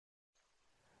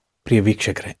ಪ್ರಿಯ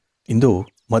ವೀಕ್ಷಕರೇ, ಇಂದು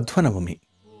ಮಧ್ವನವಮಿ.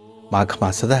 ಮಾಘ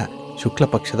ಮಾಸದ ಶುಕ್ಲ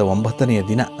ಪಕ್ಷದ 9ನೆಯ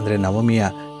ದಿನ, ಅಂದರೆ ನವಮಿಯ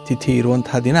ತಿಥಿ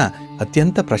ಇರುವಂತಹ ದಿನ,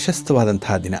 ಅತ್ಯಂತ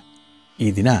ಪ್ರಶಸ್ತವಾದಂತಹ ದಿನ. ಈ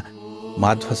ದಿನ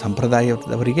ಮಾಧ್ವ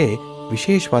ಸಂಪ್ರದಾಯದವರಿಗೆ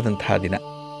ವಿಶೇಷವಾದಂತಹ ದಿನ.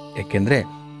 ಏಕೆಂದರೆ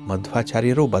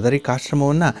ಮಧ್ವಾಚಾರ್ಯರು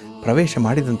ಬದರಿಕಾಶ್ರಮವನ್ನು ಪ್ರವೇಶ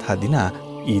ಮಾಡಿದಂತಹ ದಿನ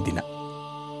ಈ ದಿನ.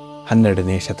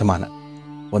 12ನೇ ಶತಮಾನ.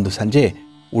 ಒಂದು ಸಂಜೆ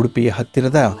ಉಡುಪಿಯ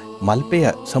ಹತ್ತಿರದ ಮಲ್ಪೆಯ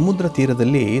ಸಮುದ್ರ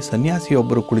ತೀರದಲ್ಲಿ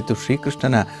ಸನ್ಯಾಸಿಯೊಬ್ಬರು ಕುಳಿತು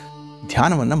ಶ್ರೀಕೃಷ್ಣನ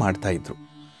ಧ್ಯಾನವನ್ನು ಮಾಡ್ತಾ ಇದ್ರು.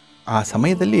 ಆ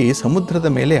ಸಮಯದಲ್ಲಿ ಸಮುದ್ರದ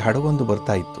ಮೇಲೆ ಹಡಗೊಂದು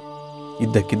ಬರ್ತಾ ಇತ್ತು.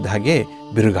 ಇದ್ದಕ್ಕಿದ್ದ ಹಾಗೆ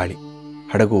ಬಿರುಗಾಳಿ.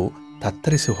 ಹಡಗು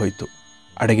ತತ್ತರಿಸಿ ಹೋಯಿತು.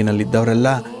 ಹಡಗಿನಲ್ಲಿದ್ದವರೆಲ್ಲ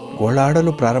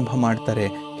ಗೋಳಾಡಲು ಪ್ರಾರಂಭ ಮಾಡ್ತಾರೆ.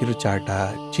 ಕಿರುಚಾಟ,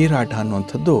 ಚೀರಾಟ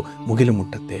ಅನ್ನುವಂಥದ್ದು ಮುಗಿಲು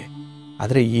ಮುಟ್ಟುತ್ತೆ.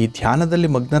 ಆದರೆ ಈ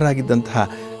ಧ್ಯಾನದಲ್ಲಿ ಮಗ್ನರಾಗಿದ್ದಂತಹ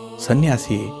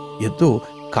ಸನ್ಯಾಸಿ ಎದ್ದು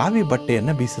ಕಾವಿ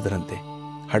ಬಟ್ಟೆಯನ್ನು ಬೀಸಿದರಂತೆ.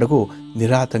 ಹಡಗು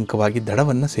ನಿರಾತಂಕವಾಗಿ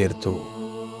ದಡವನ್ನು ಸೇರಿತು.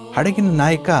 ಹಡಗಿನ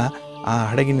ನಾಯಕ ಆ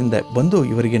ಹಡಗಿನಿಂದ ಬಂದು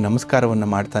ಇವರಿಗೆ ನಮಸ್ಕಾರವನ್ನು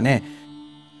ಮಾಡ್ತಾನೆ.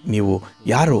 ನೀವು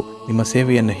ಯಾರು, ನಿಮ್ಮ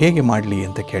ಸೇವೆಯನ್ನು ಹೇಗೆ ಮಾಡಲಿ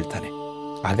ಅಂತ ಕೇಳ್ತಾನೆ.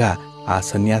 ಆಗ ಆ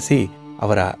ಸನ್ಯಾಸಿ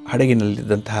ಅವರ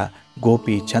ಹಡಗಿನಲ್ಲಿದ್ದಂತಹ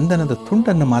ಗೋಪಿ ಚಂದನದ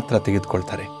ತುಂಡನ್ನು ಮಾತ್ರ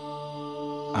ತೆಗೆದುಕೊಳ್ತಾರೆ.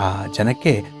 ಆ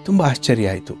ಜನಕ್ಕೆ ತುಂಬ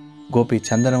ಆಶ್ಚರ್ಯ ಆಯಿತು. ಗೋಪಿ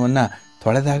ಚಂದನವನ್ನು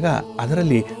ತೊಳೆದಾಗ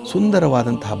ಅದರಲ್ಲಿ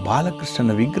ಸುಂದರವಾದಂತಹ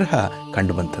ಬಾಲಕೃಷ್ಣನ ವಿಗ್ರಹ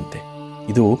ಕಂಡುಬಂತಂತೆ.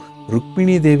 ಇದು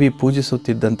ರುಕ್ಮಿಣೀ ದೇವಿ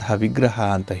ಪೂಜಿಸುತ್ತಿದ್ದಂತಹ ವಿಗ್ರಹ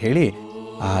ಅಂತ ಹೇಳಿ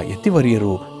ಆ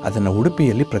ಯತಿವರಿಯರು ಅದನ್ನು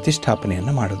ಉಡುಪಿಯಲ್ಲಿ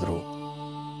ಪ್ರತಿಷ್ಠಾಪನೆಯನ್ನು ಮಾಡಿದ್ರು.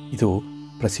 ಇದು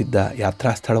ಪ್ರಸಿದ್ಧ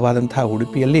ಯಾತ್ರಾ ಸ್ಥಳವಾದಂತಹ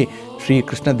ಉಡುಪಿಯಲ್ಲಿ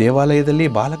ಶ್ರೀಕೃಷ್ಣ ದೇವಾಲಯದಲ್ಲಿ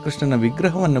ಬಾಲಕೃಷ್ಣನ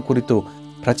ವಿಗ್ರಹವನ್ನು ಕುರಿತು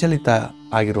ಪ್ರಚಲಿತ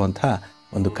ಆಗಿರುವಂಥ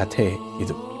ಒಂದು ಕಥೆ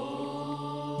ಇದು.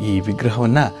 ಈ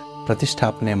ವಿಗ್ರಹವನ್ನು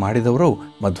ಪ್ರತಿಷ್ಠಾಪನೆ ಮಾಡಿದವರು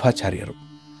ಮಧ್ವಾಚಾರ್ಯರು.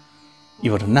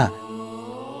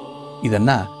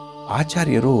 ಇದನ್ನು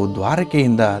ಆಚಾರ್ಯರು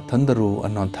ದ್ವಾರಕೆಯಿಂದ ತಂದರು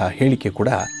ಅನ್ನುವಂಥ ಹೇಳಿಕೆ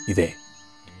ಕೂಡ ಇದೆ.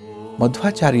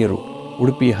 ಮಧ್ವಾಚಾರ್ಯರು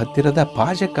ಉಡುಪಿಯ ಹತ್ತಿರದ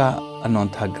ಪಾಜಕ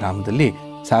ಅನ್ನುವಂಥ ಗ್ರಾಮದಲ್ಲಿ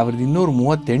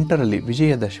 1238ರಲ್ಲಿ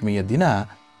ವಿಜಯದಶಮಿಯ ದಿನ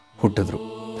ಹುಟ್ಟಿದ್ರು.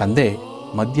 ತಂದೆ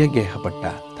ಮಧ್ಯಗೇಹ ಭಟ್ಟ,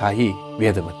 ತಾಯಿ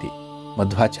ವೇದವತಿ.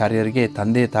 ಮಧ್ವಾಚಾರ್ಯರಿಗೆ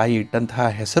ತಂದೆ ತಾಯಿ ಇಟ್ಟಂತಹ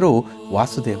ಹೆಸರು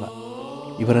ವಾಸುದೇವ.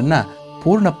 ಇವರನ್ನು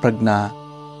ಪೂರ್ಣಪ್ರಜ್ಞ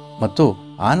ಮತ್ತು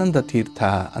ಆನಂದ ತೀರ್ಥ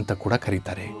ಅಂತ ಕೂಡ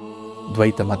ಕರೀತಾರೆ.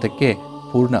 ದ್ವೈತ ಮತಕ್ಕೆ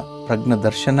ಪೂರ್ಣ ಪ್ರಜ್ಞ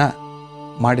ದರ್ಶನ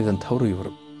ಮಾಡಿದಂಥವರು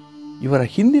ಇವರು. ಇವರ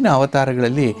ಹಿಂದಿನ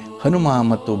ಅವತಾರಗಳಲ್ಲಿ ಹನುಮ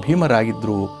ಮತ್ತು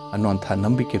ಭೀಮರಾಗಿದ್ದರು ಅನ್ನುವಂಥ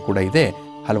ನಂಬಿಕೆ ಕೂಡ ಇದೆ.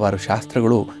 ಹಲವಾರು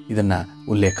ಶಾಸ್ತ್ರಗಳು ಇದನ್ನು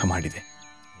ಉಲ್ಲೇಖ ಮಾಡಿದೆ.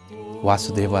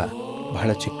 ವಾಸುದೇವ ಬಹಳ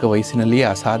ಚಿಕ್ಕ ವಯಸ್ಸಿನಲ್ಲಿಯೇ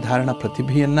ಅಸಾಧಾರಣ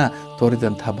ಪ್ರತಿಭೆಯನ್ನು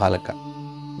ತೋರಿದಂಥ ಬಾಲಕ.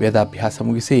 ವೇದಾಭ್ಯಾಸ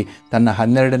ಮುಗಿಸಿ ತನ್ನ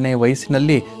 12ನೇ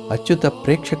ವಯಸ್ಸಿನಲ್ಲಿ ಅಚ್ಯುತ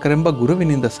ಪ್ರೇಕ್ಷಕರೆಂಬ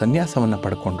ಗುರುವಿನಿಂದ ಸನ್ಯಾಸವನ್ನು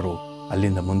ಪಡ್ಕೊಂಡ್ರು.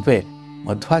 ಅಲ್ಲಿಂದ ಮುಂದೆ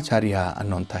ಮಧ್ವಾಚಾರ್ಯ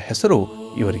ಅನ್ನುವಂಥ ಹೆಸರು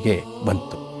ಇವರಿಗೆ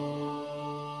ಬಂತು.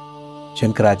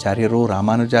 ಶಂಕರಾಚಾರ್ಯರು,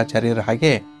 ರಾಮಾನುಜಾಚಾರ್ಯರ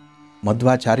ಹಾಗೆ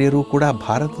ಮಧ್ವಾಚಾರ್ಯರು ಕೂಡ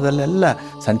ಭಾರತದಲ್ಲೆಲ್ಲ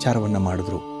ಸಂಚಾರವನ್ನು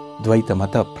ಮಾಡಿದ್ರು. ದ್ವೈತ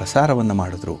ಮತ ಪ್ರಸಾರವನ್ನು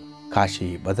ಮಾಡಿದ್ರು. ಕಾಶಿ,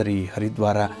 ಬದರಿ,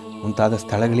 ಹರಿದ್ವಾರ ಮುಂತಾದ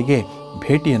ಸ್ಥಳಗಳಿಗೆ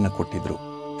ಭೇಟಿಯನ್ನು ಕೊಟ್ಟಿದ್ರು.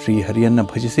 ಶ್ರೀಹರಿಯನ್ನು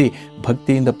ಭಜಿಸಿ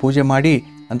ಭಕ್ತಿಯಿಂದ ಪೂಜೆ ಮಾಡಿ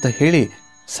ಅಂತ ಹೇಳಿ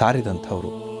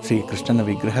ಸಾರಿದಂಥವರು. ಶ್ರೀಕೃಷ್ಣನ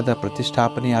ವಿಗ್ರಹದ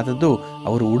ಪ್ರತಿಷ್ಠಾಪನೆಯಾದದ್ದು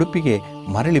ಅವರು ಉಡುಪಿಗೆ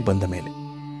ಮರಳಿ ಬಂದ ಮೇಲೆ.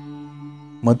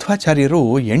 ಮಧ್ವಾಚಾರ್ಯರು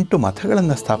 8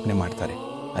 ಮಠಗಳನ್ನು ಸ್ಥಾಪನೆ ಮಾಡ್ತಾರೆ.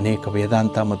 ಅನೇಕ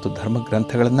ವೇದಾಂತ ಮತ್ತು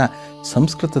ಧರ್ಮಗ್ರಂಥಗಳನ್ನು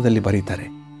ಸಂಸ್ಕೃತದಲ್ಲಿ ಬರೀತಾರೆ.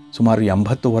 ಸುಮಾರು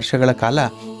 80 ವರ್ಷಗಳ ಕಾಲ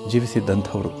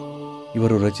ಜೀವಿಸಿದ್ದಂಥವರು.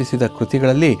 ಇವರು ರಚಿಸಿದ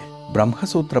ಕೃತಿಗಳಲ್ಲಿ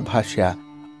ಬ್ರಹ್ಮಸೂತ್ರ ಭಾಷ್ಯ,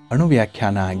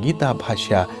 ಅಣುವ್ಯಾಖ್ಯಾನ, ಗೀತಾ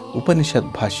ಭಾಷ್ಯ,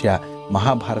 ಉಪನಿಷತ್ ಭಾಷ್ಯ,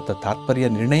 ಮಹಾಭಾರತ ತಾತ್ಪರ್ಯ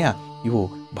ನಿರ್ಣಯ ಇವು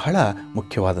ಬಹಳ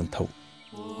ಮುಖ್ಯವಾದಂಥವು.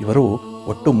 ಇವರು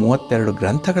ಒಟ್ಟು 32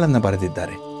 ಗ್ರಂಥಗಳನ್ನು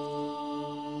ಬರೆದಿದ್ದಾರೆ.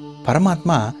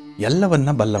 ಪರಮಾತ್ಮ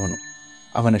ಎಲ್ಲವನ್ನ ಬಲ್ಲವನು.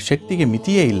 ಅವನ ಶಕ್ತಿಗೆ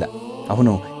ಮಿತಿಯೇ ಇಲ್ಲ.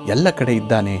 ಅವನು ಎಲ್ಲ ಕಡೆ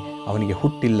ಇದ್ದಾನೆ. ಅವನಿಗೆ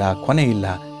ಹುಟ್ಟಿಲ್ಲ, ಕೊನೆ ಇಲ್ಲ.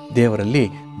 ದೇವರಲ್ಲಿ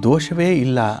ದೋಷವೇ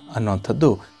ಇಲ್ಲ ಅನ್ನುವಂಥದ್ದು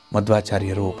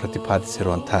ಮಧ್ವಾಚಾರ್ಯರು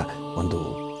ಪ್ರತಿಪಾದಿಸಿರುವಂಥ ಒಂದು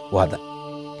ವಾದ.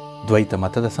 ದ್ವೈತ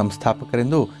ಮತದ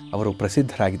ಸಂಸ್ಥಾಪಕರೆಂದು ಅವರು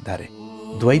ಪ್ರಸಿದ್ಧರಾಗಿದ್ದಾರೆ.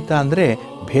 ದ್ವೈತ ಅಂದರೆ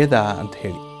ಭೇದ ಅಂತ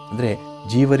ಹೇಳಿ. ಅಂದರೆ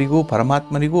ಜೀವರಿಗೂ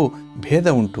ಪರಮಾತ್ಮನಿಗೂ ಭೇದ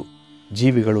ಉಂಟು.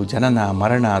 ಜೀವಿಗಳು ಜನನ,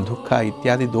 ಮರಣ, ದುಃಖ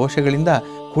ಇತ್ಯಾದಿ ದೋಷಗಳಿಂದ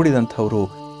ಕೂಡಿದಂಥವರು.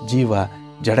 ಜೀವ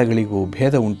ಜಡಗಳಿಗೂ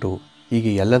ಭೇದ ಉಂಟು.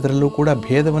 ಹೀಗೆ ಎಲ್ಲದರಲ್ಲೂ ಕೂಡ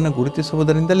ಭೇದವನ್ನು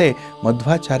ಗುರುತಿಸುವುದರಿಂದಲೇ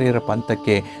ಮಧ್ವಾಚಾರ್ಯರ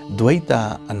ಪಂಥಕ್ಕೆ ದ್ವೈತ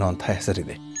ಅನ್ನುವಂಥ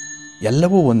ಹೆಸರಿದೆ.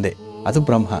 ಎಲ್ಲವೂ ಒಂದೇ, ಅದು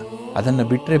ಬ್ರಹ್ಮ. ಅದನ್ನು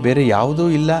ಬಿಟ್ಟರೆ ಬೇರೆ ಯಾವುದೂ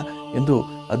ಇಲ್ಲ ಎಂದು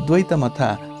ಅದ್ವೈತ ಮತ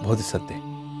ಬೋಧಿಸುತ್ತೆ.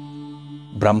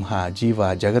 ಬ್ರಹ್ಮ, ಜೀವ,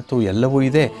 ಜಗತ್ತು ಎಲ್ಲವೂ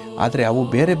ಇದೆ. ಆದರೆ ಅವು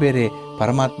ಬೇರೆ ಬೇರೆ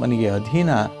ಪರಮಾತ್ಮನಿಗೆ ಅಧೀನ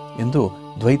ಎಂದು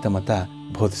ದ್ವೈತ ಮತ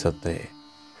ಬೋಧಿಸುತ್ತೆ.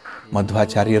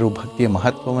 ಮಧ್ವಾಚಾರ್ಯರು ಭಕ್ತಿಯ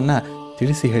ಮಹತ್ವವನ್ನು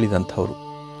ತಿಳಿಸಿ ಹೇಳಿದಂಥವರು.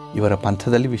 ಇವರ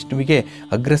ಪಂಥದಲ್ಲಿ ವಿಷ್ಣುವಿಗೆ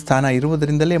ಅಗ್ರಸ್ಥಾನ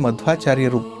ಇರುವುದರಿಂದಲೇ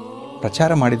ಮಧ್ವಾಚಾರ್ಯರು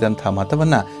ಪ್ರಚಾರ ಮಾಡಿದಂಥ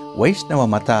ಮತವನ್ನು ವೈಷ್ಣವ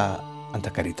ಮತ ಅಂತ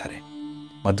ಕರೀತಾರೆ.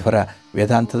 ಮಧ್ವರ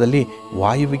ವೇದಾಂತದಲ್ಲಿ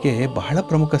ವಾಯುವಿಗೆ ಬಹಳ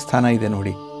ಪ್ರಮುಖ ಸ್ಥಾನ ಇದೆ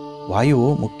ನೋಡಿ. ವಾಯು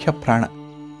ಮುಖ್ಯ ಪ್ರಾಣ.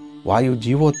 ವಾಯು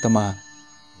ಜೀವೋತ್ತಮ,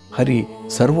 ಹರಿ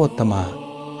ಸರ್ವೋತ್ತಮ.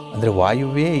 ಅಂದರೆ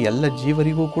ವಾಯುವೇ ಎಲ್ಲ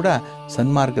ಜೀವರಿಗೂ ಕೂಡ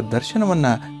ಸನ್ಮಾರ್ಗ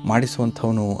ದರ್ಶನವನ್ನು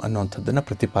ಮಾಡಿಸುವಂಥವನು ಅನ್ನುವಂಥದ್ದನ್ನು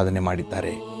ಪ್ರತಿಪಾದನೆ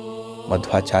ಮಾಡಿದ್ದಾರೆ.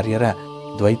 ಮಧ್ವಾಚಾರ್ಯರ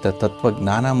ದ್ವೈತ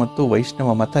ತತ್ವಜ್ಞಾನ ಮತ್ತು ವೈಷ್ಣವ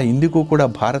ಮತ ಇಂದಿಗೂ ಕೂಡ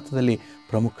ಭಾರತದಲ್ಲಿ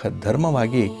ಪ್ರಮುಖ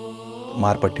ಧರ್ಮವಾಗಿ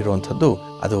ಮಾರ್ಪಟ್ಟಿರುವಂಥದ್ದು.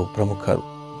 ಅದು ಪ್ರಮುಖ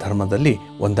ಧರ್ಮದಲ್ಲಿ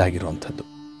ಒಂದಾಗಿರುವಂಥದ್ದು.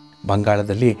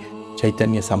 ಬಂಗಾಳದಲ್ಲಿ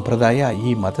ಚೈತನ್ಯ ಸಂಪ್ರದಾಯ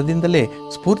ಈ ಮತದಿಂದಲೇ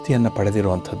ಸ್ಫೂರ್ತಿಯನ್ನು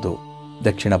ಪಡೆದಿರುವಂಥದ್ದು.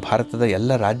 ದಕ್ಷಿಣ ಭಾರತದ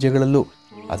ಎಲ್ಲ ರಾಜ್ಯಗಳಲ್ಲೂ,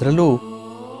 ಅದರಲ್ಲೂ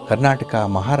ಕರ್ನಾಟಕ,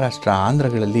 ಮಹಾರಾಷ್ಟ್ರ,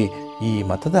 ಆಂಧ್ರಗಳಲ್ಲಿ ಈ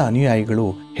ಮತದ ಅನುಯಾಯಿಗಳು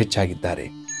ಹೆಚ್ಚಾಗಿದ್ದಾರೆ.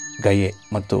 ಗಯೆ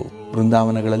ಮತ್ತು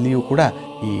ಬೃಂದಾವನಗಳಲ್ಲಿಯೂ ಕೂಡ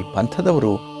ಈ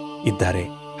ಪಂಥದವರು ಇದ್ದಾರೆ.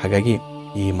 ಹಾಗಾಗಿ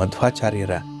ಈ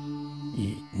ಮಧ್ವಾಚಾರ್ಯರ ಈ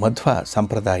ಮಧ್ವ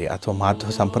ಸಂಪ್ರದಾಯ ಅಥವಾ ಮಾಧ್ವ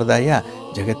ಸಂಪ್ರದಾಯ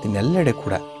ಜಗತ್ತಿನೆಲ್ಲೆಡೆ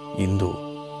ಕೂಡ ಇಂದು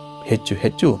ಹೆಚ್ಚು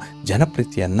ಹೆಚ್ಚು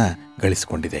ಜನಪ್ರಿಯತೆಯನ್ನು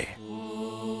ಗಳಿಸಿಕೊಂಡಿದೆ.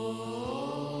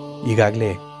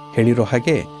 ಈಗಾಗಲೇ ಹೇಳಿರೋ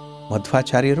ಹಾಗೆ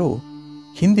ಮಧ್ವಾಚಾರ್ಯರು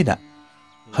ಹಿಂದಿನ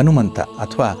ಹನುಮಂತ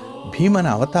ಅಥವಾ ಭೀಮನ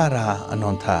ಅವತಾರ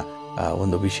ಅನ್ನುವಂಥ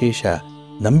ಒಂದು ವಿಶೇಷ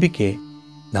ನಂಬಿಕೆ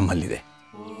ನಮ್ಮಲ್ಲಿದೆ.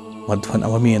 ಮಧ್ವ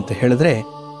ನವಮಿ ಅಂತ ಹೇಳಿದ್ರೆ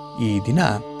ಈ ದಿನ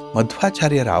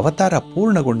ಮಧ್ವಾಚಾರ್ಯರ ಅವತಾರ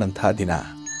ಪೂರ್ಣಗೊಂಡಂತಹ ದಿನ,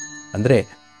 ಅಂದರೆ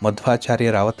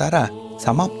ಮಧ್ವಾಚಾರ್ಯರ ಅವತಾರ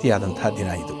ಸಮಾಪ್ತಿಯಾದಂತಹ ದಿನ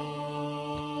ಇದು.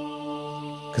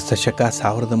 ಕ್ರಿಸ್ತಶಕ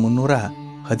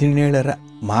 1317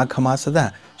 ಮಾಘ ಮಾಸದ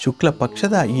ಶುಕ್ಲ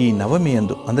ಪಕ್ಷದ ಈ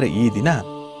ನವಮಿಯಂದು, ಅಂದರೆ ಈ ದಿನ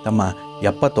ತಮ್ಮ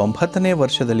 79ನೇ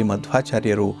ವರ್ಷದಲ್ಲಿ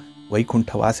ಮಧ್ವಾಚಾರ್ಯರು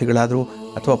ವೈಕುಂಠವಾಸಿಗಳಾದರು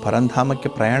ಅಥವಾ ಪರಂಧಾಮಕ್ಕೆ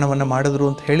ಪ್ರಯಾಣವನ್ನು ಮಾಡಿದ್ರು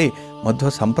ಅಂತ ಹೇಳಿ ಮಧ್ವ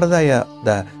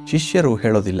ಸಂಪ್ರದಾಯದ ಶಿಷ್ಯರು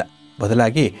ಹೇಳೋದಿಲ್ಲ.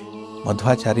 ಬದಲಾಗಿ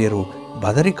ಮಧ್ವಾಚಾರ್ಯರು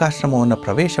ಬದರಿಕಾಶ್ರಮವನ್ನು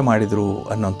ಪ್ರವೇಶ ಮಾಡಿದರು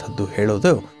ಅನ್ನೋಂಥದ್ದು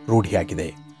ಹೇಳೋದು ರೂಢಿಯಾಗಿದೆ.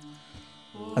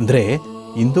 ಅಂದರೆ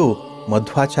ಇಂದು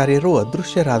ಮಧ್ವಾಚಾರ್ಯರು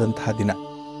ಅದೃಶ್ಯರಾದಂತಹ ದಿನ,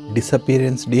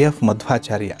 ಡಿಸಪಿಯರೆನ್ಸ್ ಡೇ ಆಫ್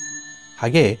ಮಧ್ವಾಚಾರ್ಯ.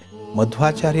 ಹಾಗೆ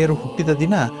ಮಧ್ವಾಚಾರ್ಯರು ಹುಟ್ಟಿದ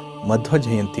ದಿನ ಮಧ್ವ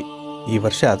ಜಯಂತಿ. ಈ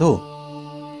ವರ್ಷ ಅದು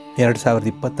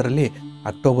 2020ರಲ್ಲಿ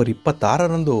ಅಕ್ಟೋಬರ್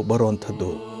 26ರಂದು ಬರುವಂಥದ್ದು.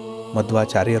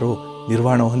 ಮಧ್ವಾಚಾರ್ಯರು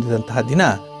ನಿರ್ವಾಣ ಹೊಂದಿದಂತಹ ದಿನ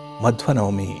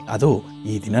ಮಧ್ವನವಮಿ, ಅದು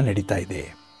ಈ ದಿನ ನಡೀತಾ ಇದೆ.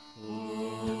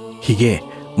 ಹೀಗೆ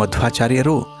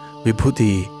ಮಧ್ವಾಚಾರ್ಯರು ವಿಭೂತಿ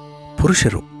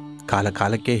ಪುರುಷರು, ಕಾಲ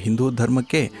ಕಾಲಕ್ಕೆ ಹಿಂದೂ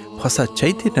ಧರ್ಮಕ್ಕೆ ಹೊಸ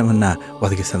ಚೈತನ್ಯವನ್ನು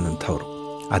ಒದಗಿಸಿದಂಥವರು.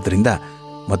 ಆದ್ದರಿಂದ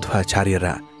ಮಧ್ವಾಚಾರ್ಯರ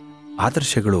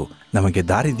ಆದರ್ಶಗಳು ನಮಗೆ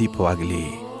ದಾರಿದೀಪವಾಗಲಿ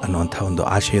ಅನ್ನುವಂಥ ಒಂದು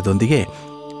ಆಶಯದೊಂದಿಗೆ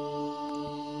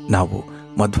ನಾವು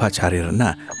ಮಧ್ವಾಚಾರ್ಯರನ್ನು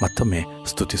ಮತ್ತೊಮ್ಮೆ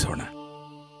ಸ್ತುತಿಸೋಣ.